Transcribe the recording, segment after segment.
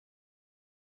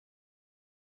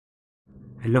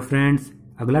Hello friends,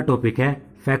 अगला topic है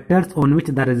factors on which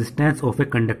the resistance of a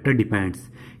conductor depends.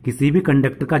 किसी भी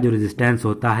कंडक्टर का जो रेजिस्टेंस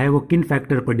होता है वो किन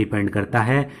फैक्टर पर डिपेंड करता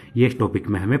है, ये इस टॉपिक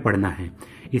में हमें पढ़ना है।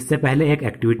 इससे पहले एक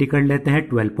एक्टिविटी कर लेते हैं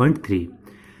 12.3।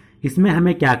 इसमें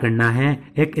हमें क्या करना है,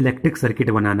 एक इलेक्ट्रिक सर्किट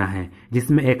बनाना है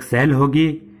जिसमें एक सेल होगी,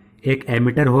 एक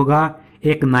एमीटर होगा,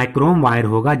 एक नाइक्रोम वायर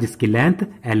होगा जिसकी लेंथ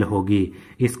L होगी।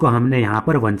 इसको हमने यहाँ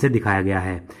पर 1 से दिखाया गया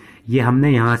है। ये हमने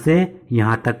यहाँ से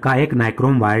यहाँ तक का एक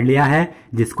नाइक्रोम वायर लिया है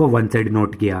जिसको 1 से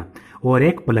डिनोट किया और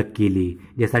एक प्लग की ली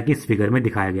जैसा कि इस फिगर में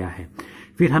दिखाया गया है।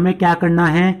 फिर हमें क्या करना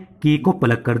है, की को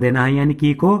प्लग कर देना है यानी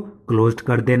की को क्लोज्ड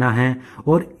कर देना है।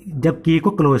 और जब की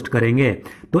को क्लोज्ड करेंगे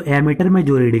तो एमीटर में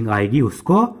जो रीडिंग आएगी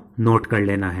उसको नोट कर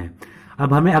लेना है।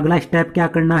 अब हमें अगला स्टेप क्या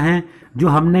करना है, जो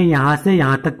हमने यहां से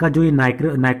यहां तक का जो ये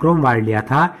नाइक्रोम वायर लिया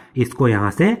था इसको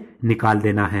यहां से निकाल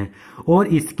देना है और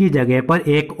इसकी जगह पर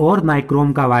एक और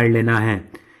नाइक्रोम का वायर लेना है।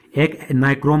 एक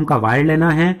नाइक्रोम का वायर लेना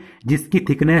है जिसकी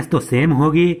थिकनेस तो सेम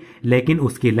होगी लेकिन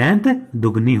उसकी लेंथ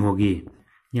दुगनी होगी।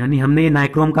 यानी हमने ये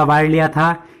नाइक्रोम का वायर लिया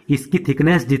था, इसकी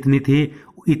थिकनेस जितनी थी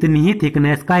इतनी ही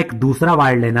थिकनेस का एक दूसरा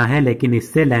वायर लेना है लेकिन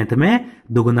इससे लेंथ में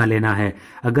दुगना लेना है।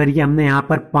 अगर ये हमने यहाँ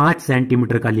पर 5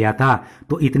 सेंटीमीटर का लिया था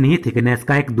तो इतनी ही थिकनेस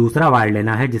का एक दूसरा वायर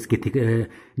लेना है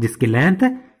जिसकी लेंथ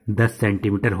 10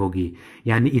 सेंटीमीटर होगी।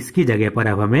 यानी इसकी जगह पर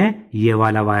अब हमें ये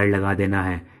वाला वायर लगा देना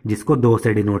है जिसको 2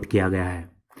 से डिनोट किया गया है।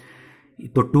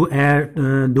 तो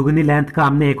दुगनी लेंथ का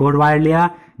हमने एक और वायर लिया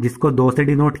जिसको 2 से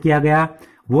डिनोट किया गया।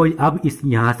 वो अब इस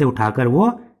यहां से उठाकर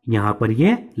वो यहां पर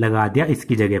ये लगा दिया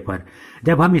इसकी जगह पर।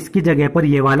 जब हम इसकी जगह पर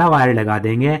ये वाला वायर लगा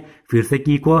देंगे, फिर से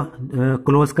की को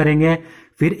क्लोज करेंगे,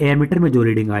 फिर एमीटर में जो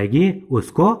रीडिंग आएगी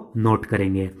उसको नोट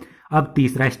करेंगे। अब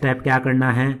तीसरा स्टेप क्या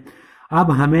करना है,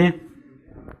 अब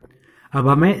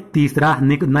हमें तीसरा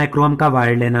नाइक्रोम का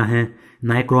वायर लेना है।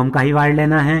 नाइक्रोम का ही वायर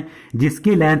लेना है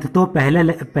जिसकी लेंथ तो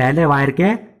पहले वायर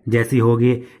के जैसी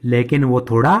होगी लेकिन वो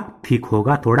थोड़ा थिक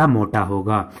होगा, थोड़ा मोटा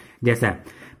होगा। जैसा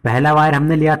पहला वायर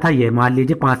हमने लिया था, ये मान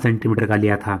लीजिए 5 सेंटीमीटर का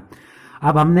लिया था।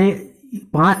 अब हमने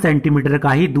 5 सेंटीमीटर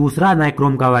का ही दूसरा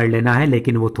नाइक्रोम का वायर लेना है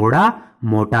लेकिन वो थोड़ा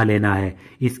मोटा लेना है।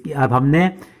 इसकी अब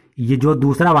हमने ये जो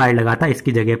दूसरा वायर लगा था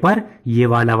इसकी जगह पर ये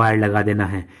वाला वायर लगा देना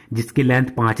है जिसकी लेंथ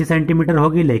 5 ही सेंटीमीटर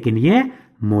होगी लेकिन ये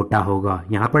मोटा होगा।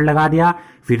 यहां पर लगा दिया,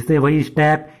 फिर से वही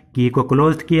स्टेप, की को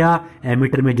क्लोज्ड किया,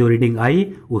 एमीटर में जो रीडिंग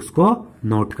आई उसको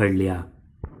नोट कर लिया।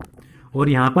 और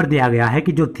यहां पर दिया गया है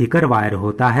कि जो थिकर वायर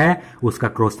होता है उसका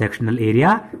क्रॉस सेक्शनल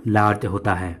एरिया लार्ज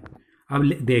होता है। अब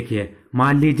देखिए,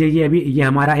 मान लीजिए ये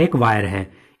हमारा एक वायर है,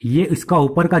 ये इसका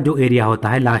ऊपर का जो एरिया होता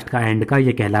है लास्ट का एंड का,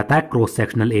 ये कहलाता है क्रॉस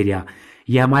सेक्शनल एरिया।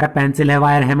 ये हमारा पेंसिल है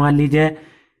वायर है, मान लीजिए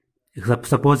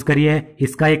सपोज करिए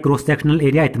इसका एक क्रॉस सेक्शनल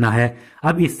एरिया इतना है।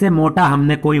 अब इससे मोटा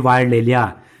हमने कोई वायर ले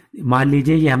लिया, मान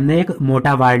लीजिए ये हमने एक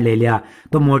मोटा वायर ले लिया,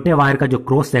 तो मोटे वायर का जो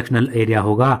क्रॉस सेक्शनल एरिया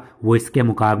होगा वो इसके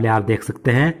मुकाबले आप देख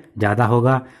सकते हैं ज्यादा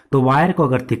होगा। तो वायर को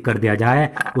अगर थिक कर दिया जाए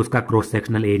उसका क्रॉस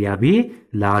सेक्शनल एरिया भी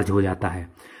लार्ज हो जाता है।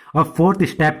 अब फोर्थ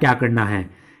स्टेप क्या करना है,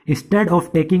 instead of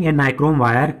taking a nichrome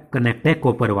wire connect A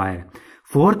copper wire.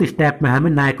 Fourth step में हमें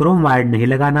नाइक्रोम वायर नहीं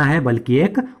लगाना है बल्कि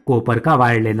एक कॉपर का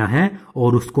वायर लेना है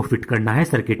और उसको फिट करना है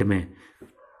सर्किट में।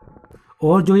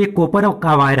 और जो ये कॉपर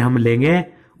का वायर हम लेंगे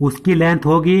उसकी लेंथ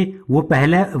होगी वो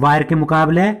पहले वायर के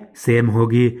मुकाबले सेम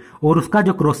होगी और उसका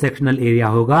जो क्रॉस सेक्शनल एरिया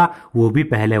होगा वो भी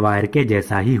पहले वायर के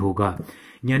जैसा ही होगा।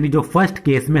 यानी जो फर्स्ट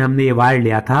केस में हमने ये वायर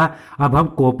लिया था, अब हम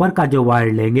कॉपर का जो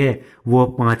वायर लेंगे वो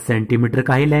 5 सेंटीमीटर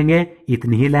का ही लेंगे,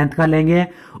 इतनी ही लेंथ का लेंगे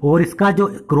और इसका जो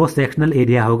क्रॉस सेक्शनल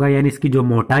एरिया होगा यानी इसकी जो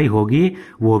मोटाई होगी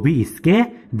वो भी इसके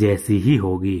जैसी ही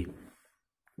होगी।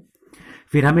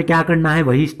 फिर हमें क्या करना है,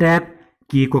 वही स्टेप,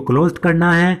 की को क्लोज्ड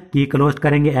करना है। की क्लोज्ड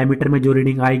करेंगे, एमीटर में जो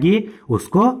रीडिंग आएगी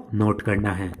उसको नोट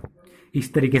करना है।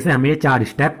 इस तरीके से हमें ये 4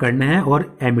 स्टेप करने हैं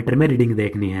और एमीटर में रीडिंग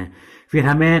देखनी है। फिर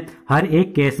हमें हर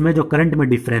एक केस में जो करंट में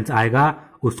डिफरेंस आएगा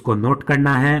उसको नोट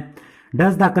करना है।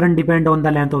 Does the current depend on the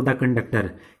length of the conductor.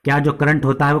 क्या जो करंट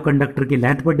होता है वो कंडक्टर की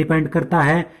लेंथ पर डिपेंड करता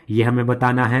है, ये हमें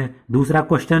बताना है। दूसरा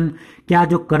क्वेश्चन, क्या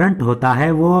जो करंट होता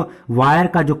है वो वायर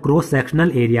का जो क्रॉस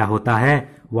सेक्शनल एरिया होता है,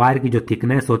 वायर की जो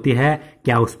थिकनेस होती है,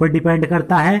 क्या उस पर डिपेंड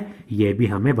करता है, ये भी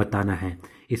हमें बताना है।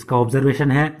 इसका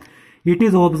ऑब्जर्वेशन है, it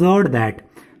is observed that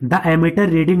the ammeter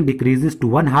reading decreases to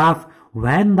 1/2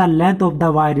 when the length of the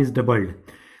wire is doubled.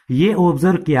 ये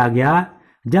ऑब्जर्व किया गया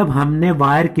जब हमने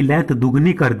वायर की लेंथ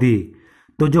दुगनी कर दी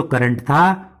तो जो करंट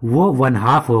था वो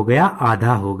 1/2 हो गया,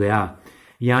 आधा हो गया।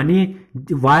 यानी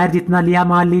वायर जितना लिया,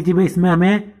 मान लीजिए भाई इसमें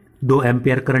हमें 2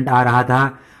 एम्पियर करंट आ रहा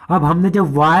था, अब हमने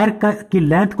जब वायर की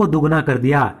लेंथ को दुगना कर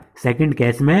दिया, सेकंड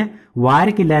केस में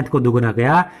वायर की लेंथ को दुगना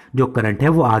किया, जो करंट है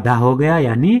वो आधा हो गया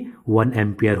यानी 1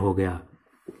 एम्पियर हो गया।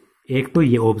 एक तो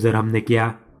ये ऑब्जर्व हमने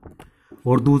किया।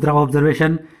 और दूसरा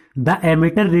observation, the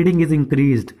ammeter reading is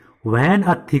increased when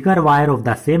a thicker wire of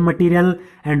the same material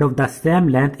end of the same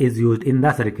length is used in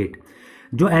the circuit.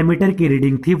 जो एमीटर की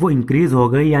रीडिंग थी वो इंक्रीज हो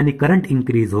गई, यानी करंट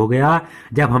इंक्रीज हो गया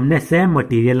जब हमने सेम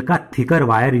मटेरियल का थिकर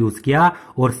वायर यूज किया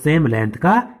और सेम लेंथ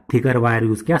का थिकर वायर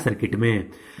यूज किया सर्किट में।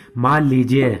 मान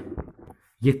लीजिए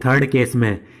ये थर्ड केस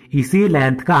में इसी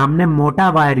लेंथ का हमने मोटा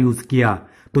वायर यूज किया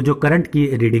तो जो करंट की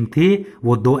रीडिंग थी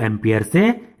वो 2 एम्पियर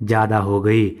से ज्यादा हो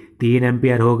गई, 3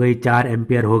 एम्पियर हो गई, 4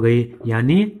 एम्पियर हो गई,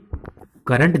 यानी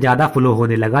करंट ज्यादा फ्लो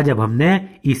होने लगा जब हमने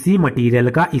इसी मटेरियल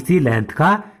का इसी लेंथ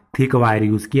का थिक वायर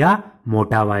यूज किया,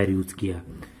 मोटा वायर यूज किया।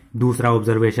 दूसरा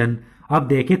ऑब्जर्वेशन, अब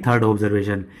देखिए third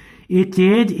observation, A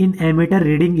change in ammeter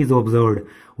reading is observed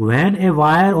when a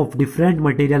wire of different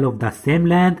material of the same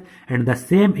length and the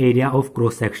same area of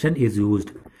cross section is used.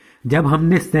 जब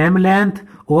हमने same length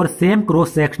और same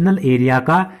cross sectional area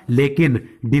का लेकिन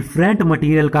different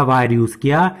material का wire use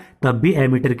किया तब भी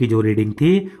ammeter की जो रीडिंग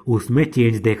थी उसमें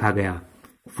चेंज देखा गया।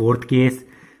 Fourth case,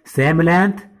 same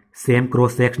length same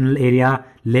cross sectional area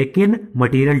लेकिन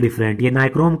मटेरियल डिफरेंट, ये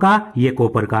नाइक्रोम का ये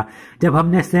कॉपर का। जब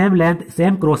हमने same length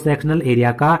same cross sectional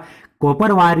area का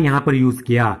कॉपर वायर यहां पर यूज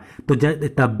किया तो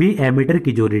तब भी एमीटर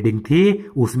की जो रीडिंग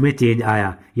थी उसमें चेंज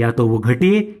आया, या तो वो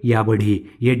घटी या बढ़ी,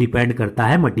 ये डिपेंड करता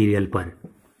है मटेरियल पर,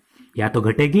 या तो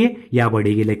घटेगी या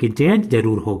बढ़ेगी लेकिन चेंज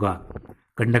जरूर होगा।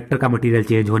 कंडक्टर का मटेरियल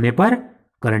चेंज होने पर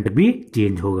करंट भी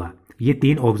चेंज होगा। ये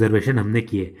 3 ऑब्जर्वेशन हमने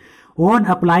किए। On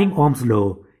applying Ohm's law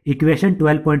equation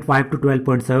 12.5 to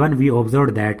 12.7 we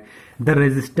observed that the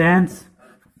resistance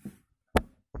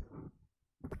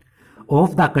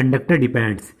of the conductor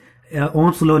depends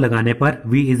Ohm's law लगाने पर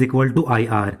V is equal to I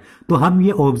R. तो हम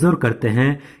ये ऑब्जर्व करते हैं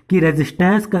कि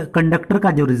रेजिस्टेंस कंडक्टर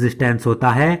का जो रेजिस्टेंस होता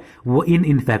है वो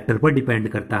इन फैक्टर पर डिपेंड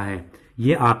करता है।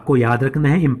 ये आपको याद रखना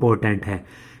है, इंपॉर्टेंट है।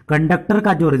 कंडक्टर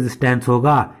का जो रेजिस्टेंस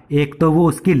होगा एक तो वो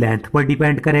उसकी लेंथ पर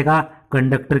डिपेंड करेगा,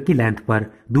 कंडक्टर की लेंथ पर,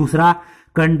 दूसरा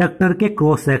कंडक्टर के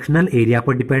क्रॉस सेक्शनल एरिया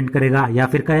पर डिपेंड करेगा, या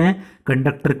फिर कहें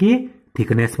कंडक्टर की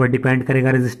थिकनेस पर डिपेंड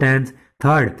करेगा रेजिस्टेंस,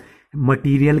 थर्ड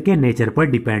मटेरियल के नेचर पर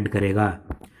डिपेंड करेगा।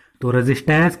 तो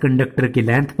रेजिस्टेंस कंडक्टर की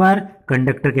लेंथ पर,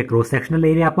 कंडक्टर के क्रॉस सेक्शनल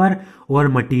एरिया पर और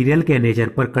मटेरियल के नेचर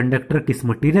पर, कंडक्टर किस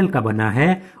मटेरियल का बना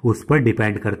है उस पर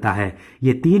डिपेंड करता है।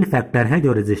 ये 3 फैक्टर हैं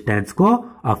जो रेजिस्टेंस को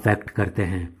अफेक्ट करते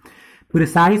हैं।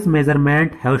 Precise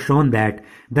measurement have shown that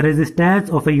the resistance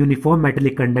of a uniform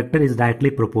metallic conductor is directly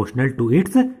proportional to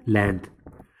its length.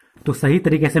 तो सही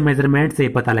तरीके से मेजरमेंट से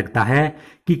पता लगता है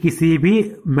कि किसी भी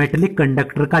मेटेलिक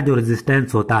कंडक्टर का जो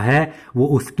रेजिस्टेंस होता है वो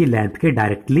उसकी लेंथ के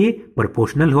डायरेक्टली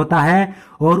प्रोपोर्शनल होता है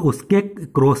और उसके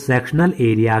क्रॉस सेक्शनल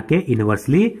एरिया के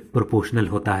इनवर्सली प्रोपोर्शनल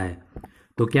होता है।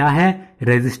 तो क्या है,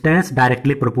 resistance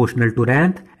directly proportional to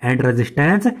length and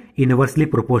resistance inversely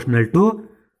proportional to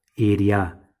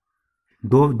area.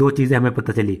 दो चीजें हमें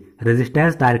पता चली,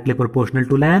 resistance directly proportional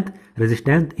to length,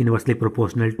 resistance inversely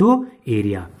proportional to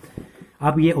area.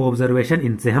 अब ये ऑब्जर्वेशन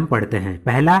इनसे हम पढ़ते हैं।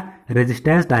 पहला,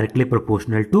 resistance directly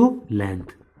proportional to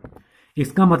length.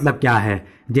 इसका मतलब क्या है,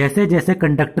 जैसे जैसे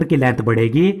कंडक्टर की लेंथ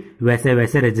बढ़ेगी वैसे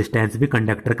वैसे रेजिस्टेंस भी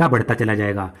कंडक्टर का बढ़ता चला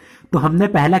जाएगा। तो हमने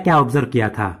पहला क्या ऑब्जर्व किया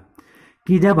था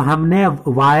कि जब हमने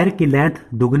वायर की लेंथ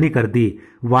दुगनी कर दी,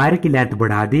 वायर की लेंथ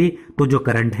बढ़ा दी तो जो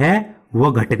करंट है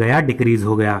वो घट गया, डिक्रीज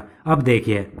हो गया। अब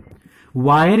देखिए,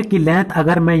 वायर की लेंथ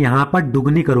अगर मैं यहां पर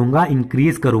दुगनी करूंगा,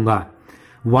 इंक्रीज करूंगा,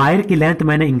 वायर की लेंथ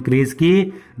मैंने इंक्रीज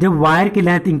की, जब वायर की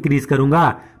लेंथ इंक्रीज करूंगा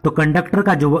तो कंडक्टर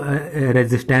का जो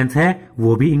रेजिस्टेंस है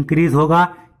वो भी इंक्रीज होगा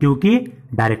क्योंकि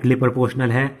डायरेक्टली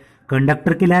प्रोपोर्शनल है।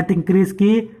 कंडक्टर की लेंथ इंक्रीज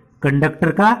की,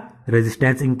 कंडक्टर का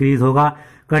रेजिस्टेंस इंक्रीज होगा,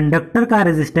 कंडक्टर का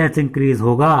रेजिस्टेंस इंक्रीज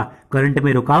होगा, करंट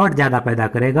में रुकावट ज्यादा पैदा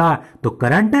करेगा तो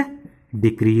करंट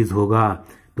डिक्रीज होगा,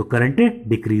 तो करंट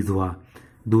डिक्रीज हुआ।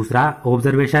 दूसरा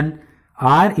observation,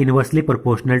 are inversely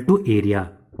proportional to area.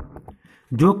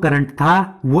 जो करंट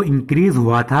था वो इंक्रीज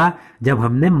हुआ था जब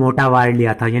हमने मोटा वायर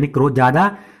लिया था, यानी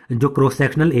ज्यादा जो क्रॉस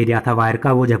सेक्शनल एरिया था वायर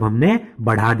का वो जब हमने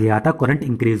बढ़ा दिया था, करंट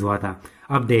इंक्रीज हुआ था।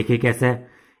 अब देखिए कैसे,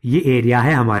 ये एरिया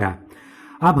है हमारा।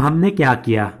 अब हमने क्या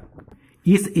किया,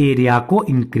 इस एरिया को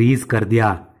इंक्रीज कर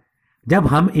दिया। जब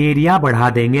हम एरिया बढ़ा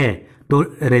देंगे तो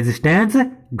रेजिस्टेंस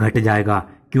घट जाएगा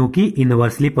क्योंकि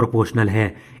इनवर्सली प्रोपोर्शनल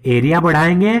है। एरिया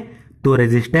बढ़ाएंगे तो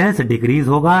रेजिस्टेंस डिक्रीज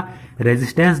होगा,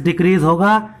 रेजिस्टेंस डिक्रीज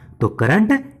होगा तो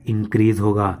करंट इंक्रीज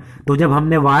होगा। तो जब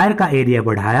हमने वायर का एरिया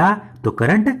बढ़ाया तो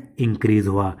करंट इंक्रीज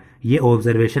हुआ। ये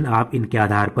ऑब्जर्वेशन आप इनके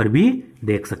आधार पर भी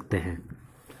देख सकते हैं।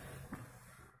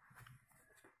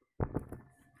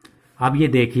 अब ये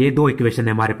देखिए, 2 इक्वेशन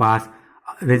है हमारे पास,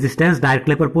 resistance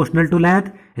directly proportional to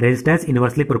length, resistance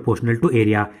inversely proportional to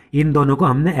area. इन दोनों को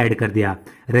हमने ऐड कर दिया।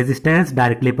 Resistance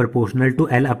directly proportional to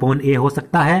L upon A हो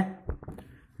सकता है।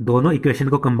 दोनों इक्वेशन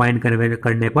को कंबाइन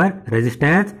करने पर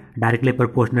resistance directly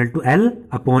proportional to L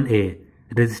upon A,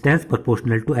 resistance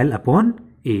proportional to L upon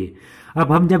A।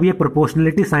 अब हम जब ये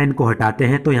प्रोपोर्शनलिटी साइन को हटाते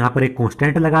हैं तो यहां पर एक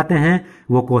कांस्टेंट लगाते हैं,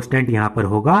 वो कांस्टेंट यहां पर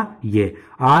होगा ये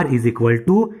R इज इक्वल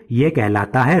टू, ये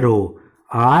कहलाता है रो,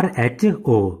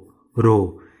 RHO,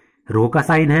 रो का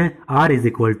साइन है, R is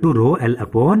equal to row L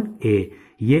upon A।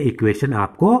 ये इक्वेशन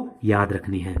आपको याद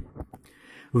रखनी है।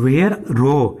 Where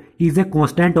rho is a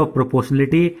constant of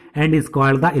proportionality and is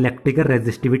called the electrical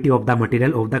resistivity of the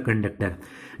material of the conductor।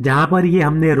 जहां पर ये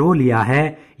हमने रो लिया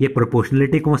है, ये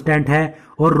प्रोपोर्शनलिटी कांस्टेंट है,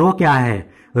 और रो क्या है?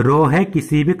 रो है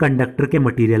किसी भी कंडक्टर के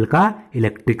मटेरियल का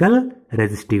इलेक्ट्रिकल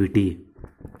रेजिस्टिविटी।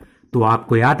 तो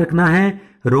आपको याद रखना है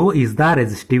रो is the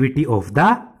resistivity of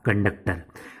the conductor.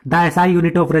 The SI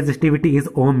unit of resistivity is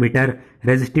Om metre.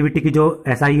 Resistivity की जो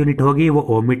एसआई यूनिट होगी वो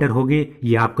ओम मीटर होगी,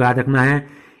 ये आपको याद रखना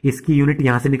है। इसकी यूनिट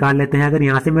यहां से निकाल लेते हैं। अगर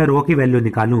यहां से मैं रो की वैल्यू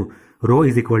निकालूं, रो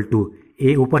इज इक्वल टू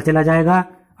ए ऊपर चला जाएगा,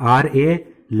 आर ए,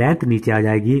 लेंथ नीचे आ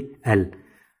जाएगी एल।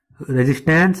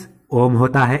 रेजिस्टेंस ओम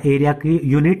होता है, एरिया की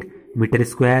यूनिट मीटर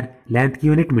स्क्वायर, लेंथ की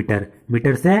यूनिट मीटर,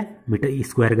 मीटर से मीटर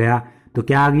स्क्वायर गया, तो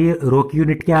क्या आ गई? रो की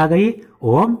यूनिट क्या आ गई?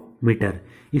 ओम मीटर।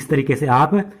 इस तरीके से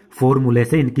आप फॉर्मूले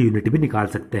से इनकी यूनिट भी निकाल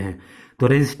सकते हैं। तो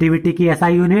रेजिस्टिविटी की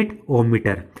SI unit Om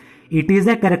metre. It is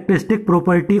a characteristic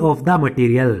property of the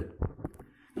material.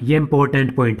 ये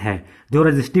इंपॉर्टेंट पॉइंट है। जो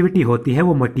रेजिस्टिविटी होती है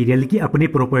वो मटेरियल की अपनी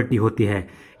प्रॉपर्टी होती है,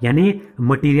 यानी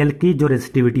मटेरियल की जो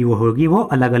रेजिस्टिविटी वो होगी वो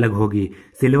अलग अलग होगी।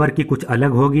 सिल्वर की कुछ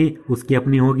अलग होगी, उसकी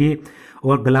अपनी होगी,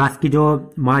 और ग्लास की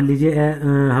जो मान लीजिए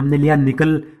हमने लिया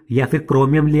निकल या फिर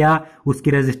क्रोमियम लिया,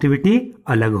 उसकी रेजिस्टिविटी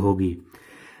अलग होगी।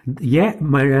 ये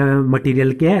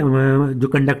मटेरियल के जो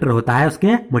कंडक्टर होता है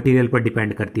उसके मटेरियल पर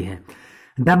डिपेंड करती है।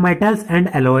 The metals and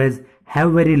alloys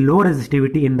have very low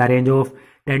resistivity in the range of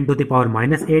 10 to the power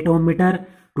minus 8 Om metre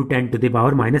to 10 to the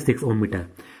power minus 6 Om metre.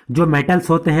 जो मेटल्स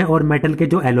होते हैं और मेटल के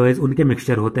जो एलॉयज उनके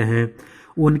मिक्सचर होते हैं,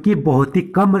 उनकी बहुत ही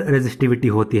कम रेजिस्टिविटी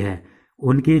होती है।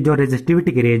 उनकी जो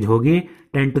रेजिस्टिविटी की रेंज होगी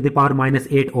 10 to the power minus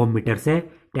 8 Om metre से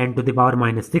 10 to the power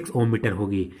minus 6 Om metre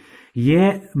होगी।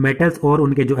 ये मेटल्स और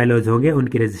उनके जो एलॉयज होंगे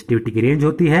उनकी रेजिस्टिविटी की रेंज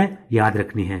होती है, याद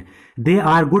रखनी है। They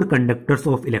are good conductors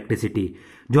of electricity.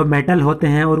 जो मेटल होते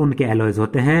हैं और उनके एलॉयज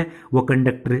होते हैं वो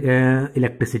कंडक्टर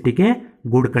इलेक्ट्रिसिटी के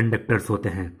गुड कंडक्टर्स होते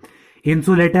हैं।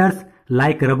 Insulators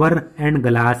like rubber and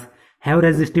glass have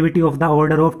resistivity of the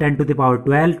order of 10 to the power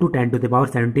 12 to 10 to the power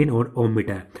 17 Om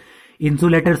metre.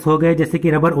 Insulators हो गए जैसे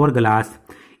कि रबर और ग्लास,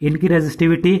 इनकी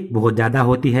रेजिस्टिविटी बहुत ज्यादा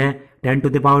होती है, 10 to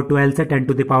the power 12 से 10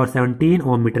 to the power 17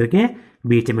 Om metre के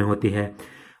बीच में होती है।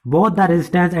 Both the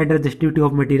resistance and resistivity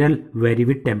of material very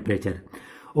with temperature.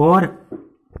 और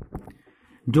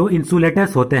जो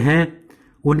इंसुलेटर्स होते हैं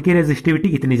उनकी रेजिस्टिविटी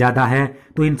इतनी ज्यादा है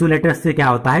तो इंसुलेटर्स से क्या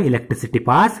होता है? इलेक्ट्रिसिटी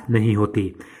पास नहीं होती।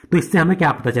 तो इससे हमें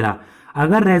क्या पता चला?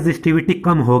 अगर रेजिस्टिविटी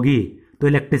कम होगी तो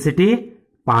इलेक्ट्रिसिटी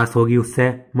पास होगी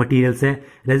उससे, मटेरियल से।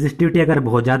 रेजिस्टिविटी अगर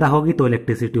बहुत ज्यादा होगी तो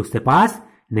इलेक्ट्रिसिटी उससे पास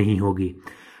नहीं होगी।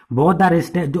 बहुत द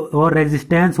रेजिस्टेंस और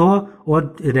रेजिस्टेंस हो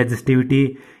और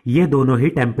रेजिस्टिविटी, ये दोनों ही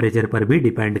टेम्परेचर पर भी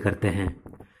डिपेंड करते हैं।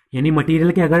 यानी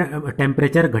मटेरियल के अगर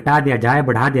टेम्परेचर घटा दिया जाए,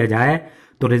 बढ़ा दिया जाए,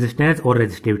 तो रेजिस्टेंस और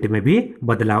रेजिस्टिविटी में भी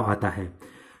बदलाव आता है।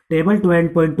 Table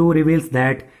 12.2 reveals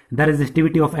that the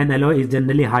resistivity of N alloy is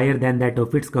generally higher than that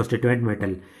of its constituent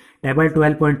metal. Table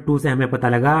 12.2 से हमें पता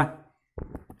लगा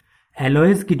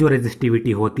एलॉयज की जो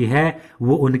रेजिस्टिविटी होती है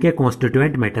वो उनके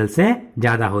कॉन्स्टिट्यूएंट मेटल से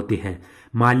ज्यादा होती है।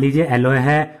 मान लीजिए एलॉय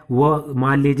है, वो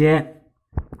मान लीजिए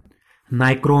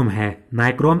नाइक्रोम है,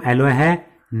 नाइक्रोम एलॉय है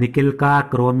निकल का,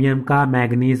 क्रोमियम का,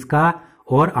 मैग्नीज का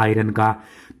और आयरन का।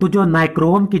 तो जो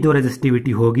नाइक्रोम की जो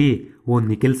रेजिस्टिविटी होगी वो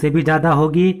निकल से भी ज्यादा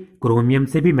होगी, क्रोमियम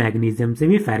से भी, मैग्नीशियम से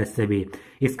भी, फेरस से भी।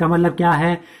 इसका मतलब क्या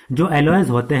है? जो एलॉयज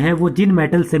होते हैं वो जिन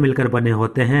मेटल से मिलकर बने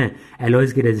होते हैं,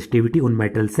 एलॉयज की रेजिस्टिविटी उन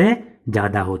मेटल से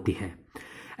ज्यादा होती है।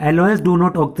 Alloys do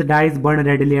not oxidise burn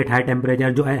readily at high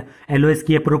temperature. जो एलॉयज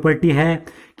की प्रॉपर्टी है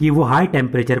कि वो हाई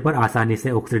टेम्परेचर पर आसानी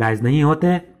से ऑक्सीडाइज नहीं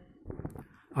होते,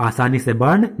 आसानी से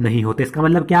बर्न नहीं होते। इसका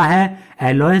मतलब क्या है?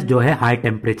 एलॉयज जो है हाई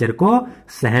टेम्परेचर को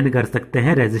सहन कर सकते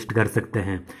हैं, रेजिस्ट कर सकते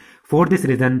हैं। For this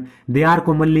reason they are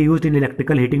commonly used in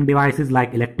electrical heating devices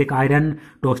like electric iron,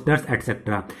 toasters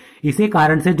etcetera. इसी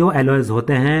कारण से जो एलॉयज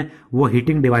होते हैं वो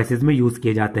हीटिंग डिवाइसेस में यूज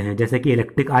किए जाते हैं, जैसे कि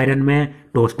इलेक्ट्रिक आयरन में,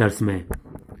 टोस्टर्स में।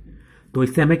 तो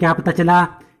इससे हमें क्या पता चला?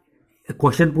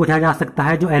 क्वेश्चन पूछा जा सकता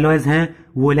है जो एलॉयज हैं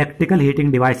वो इलेक्ट्रिकल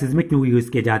हीटिंग डिवाइसेस में क्यों यूज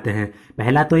किए जाते हैं।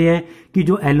 पहला तो ये कि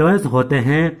जो एलॉयज होते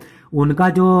हैं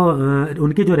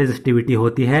उनकी जो रेजिस्टिविटी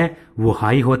होती है वो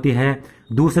हाई होती है।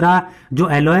 दूसरा, जो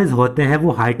एलॉयज होते हैं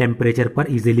वो हाई टेम्परेचर पर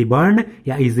इजीली बर्न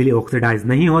या इजीली ऑक्सीडाइज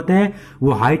नहीं होते,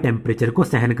 वो हाई टेम्परेचर को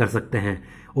सहन कर सकते हैं।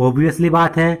 ऑब्वियसली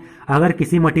बात है, अगर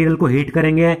किसी मटेरियल को हीट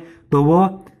करेंगे तो वो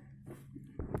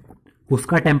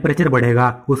उसका टेम्परेचर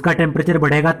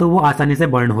बढ़ेगा तो वो आसानी से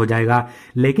बर्न हो जाएगा।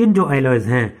 लेकिन जो एलॉयज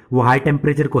हैं वो हाई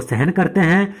टेम्परेचर को सहन करते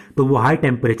हैं, तो वो हाई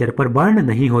टेम्परेचर पर बर्न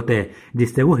नहीं होते,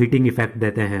 जिससे वो हीटिंग इफेक्ट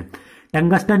देते हैं।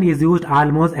 Tungsten is used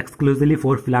almost exclusively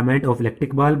for filament of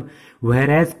electric bulb,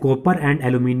 whereas copper and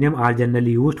aluminium are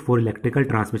generally used for electrical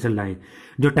transmission line.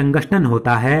 जो टंगस्टन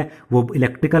होता है वो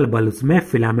इलेक्ट्रिकल बल्ब्स में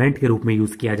फिलामेंट के रूप में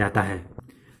यूज किया जाता है।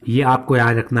 ये आपको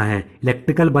याद रखना है,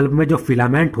 इलेक्ट्रिकल बल्ब में जो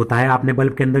फिलामेंट होता है, आपने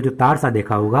बल्ब के अंदर जो तार सा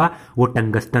देखा होगा, वो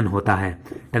टंगस्टन होता है।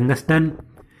 टंगस्टन,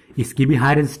 इसकी भी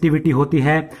हाई रेजिस्टिविटी होती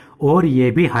है और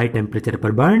ये भी हाई टेम्परेचर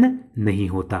पर बर्न नहीं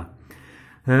होता।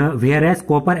 Whereas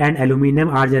copper and aluminium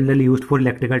are generally used for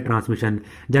electrical transmission,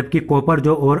 जबकि कॉपर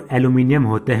जो और एल्यूमिनियम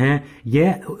होते हैं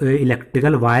ये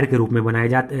इलेक्ट्रिकल वायर के रूप में बनाए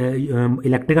जाते,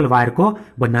 इलेक्ट्रिकल वायर को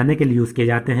बनाने के लिए यूज किए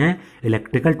जाते हैं,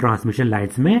 इलेक्ट्रिकल ट्रांसमिशन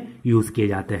लाइन्स में यूज किए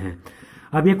जाते हैं।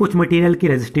 अब ये कुछ मटेरियल की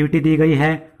रेजिस्टिविटी दी गई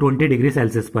है 20 डिग्री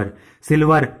सेल्सियस पर।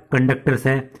 सिल्वर कंडक्टर्स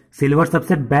है, सिल्वर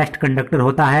सबसे बेस्ट कंडक्टर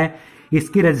होता है,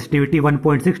 इसकी रेजिस्टिविटी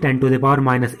 1.6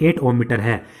 10⁻⁸ ओम मीटर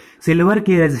है। सिल्वर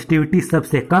की रेजिस्टिविटी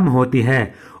सबसे कम होती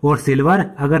है, और सिल्वर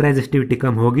अगर रेजिस्टिविटी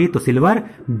कम होगी तो सिल्वर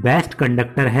बेस्ट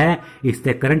कंडक्टर है,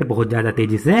 इससे करंट बहुत ज्यादा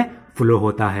तेजी से फ्लो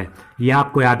होता है। यह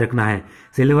आपको याद रखना है,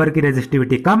 सिल्वर की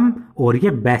रेजिस्टिविटी कम और ये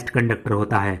बेस्ट कंडक्टर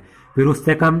होता है। फिर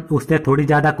उससे थोड़ी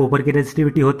ज्यादा कॉपर की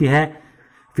रेजिस्टिविटी होती है,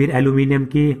 फिर एल्यूमिनियम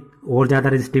की और ज्यादा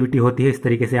रेजिस्टिविटी होती है। इस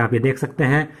तरीके से आप ये देख सकते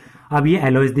हैं। अब ये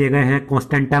एलॉयज दिए गए हैं।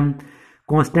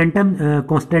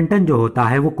 कॉन्स्टेंटन जो होता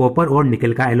है वो कॉपर और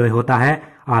निकल का एलॉय होता है,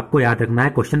 आपको याद रखना है,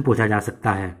 क्वेश्चन पूछा जा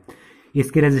सकता है।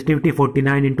 इसकी रेजिस्टिविटी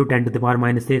 49 ×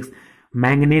 10⁻⁶।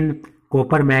 मैंगनीन,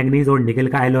 कॉपर, मैंगनीज और निकल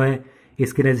का एलॉय,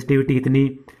 इसकी रेजिस्टिविटी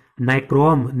इतनी।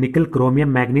 नाइक्रोम, निकल, क्रोमियम,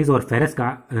 मैंगनीज और फेरस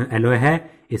का एलॉय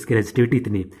है, इसकी रेजिस्टिविटी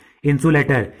इतनी।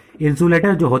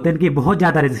 इंसुलेटर जो होते हैं इनकी बहुत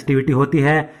ज्यादा रेजिस्टिविटी होती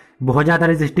है, बहुत ज्यादा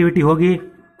रेजिस्टिविटी होगी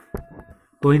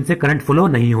तो इनसे करंट फ्लो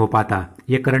नहीं हो पाता,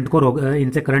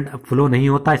 इनसे करंट फ्लो नहीं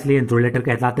होता, इसलिए इंसुलेटर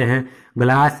कहलाते हैं।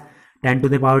 ग्लास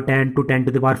 10⁻10 to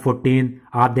 10⁻14,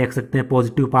 आप देख सकते हैं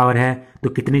पॉजिटिव पावर है तो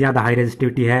कितनी ज्यादा हाई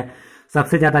रेजिस्टिविटी है।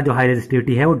 सबसे ज्यादा जो हाई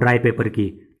रेजिस्टिविटी है वो ड्राई पेपर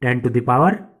की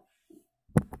 10⁻12,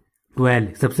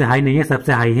 सबसे हाई नहीं है,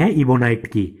 सबसे हाई है इबोनाइट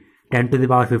की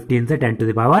 10⁻15 से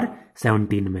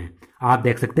 10⁻17 में। आप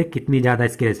देख सकते हैं कितनी ज्यादा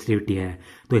इसकी रेजिस्टिविटी है,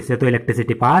 तो इससे तो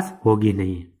इलेक्ट्रिसिटी पास होगी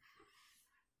नहीं।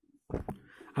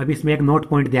 अब इसमें एक नोट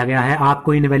पॉइंट दिया गया है,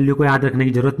 आपको इन वैल्यू को याद रखने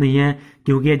की जरूरत नहीं है,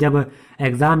 क्योंकि ये जब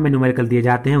एग्जाम में न्यूमेरिकल दिए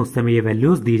जाते हैं उस समय ये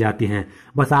वैल्यूज दी जाती हैं।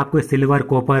 बस आपको सिल्वर,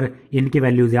 कॉपर, इनकी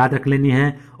वैल्यूज याद रख लेनी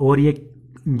है, और ये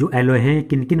जो एलॉय हैं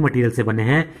किन किन मटेरियल से बने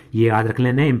हैं ये याद रख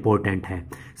लेना इंपॉर्टेंट है।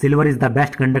 Silver is the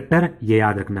best conductor, ये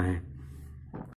याद रखना है।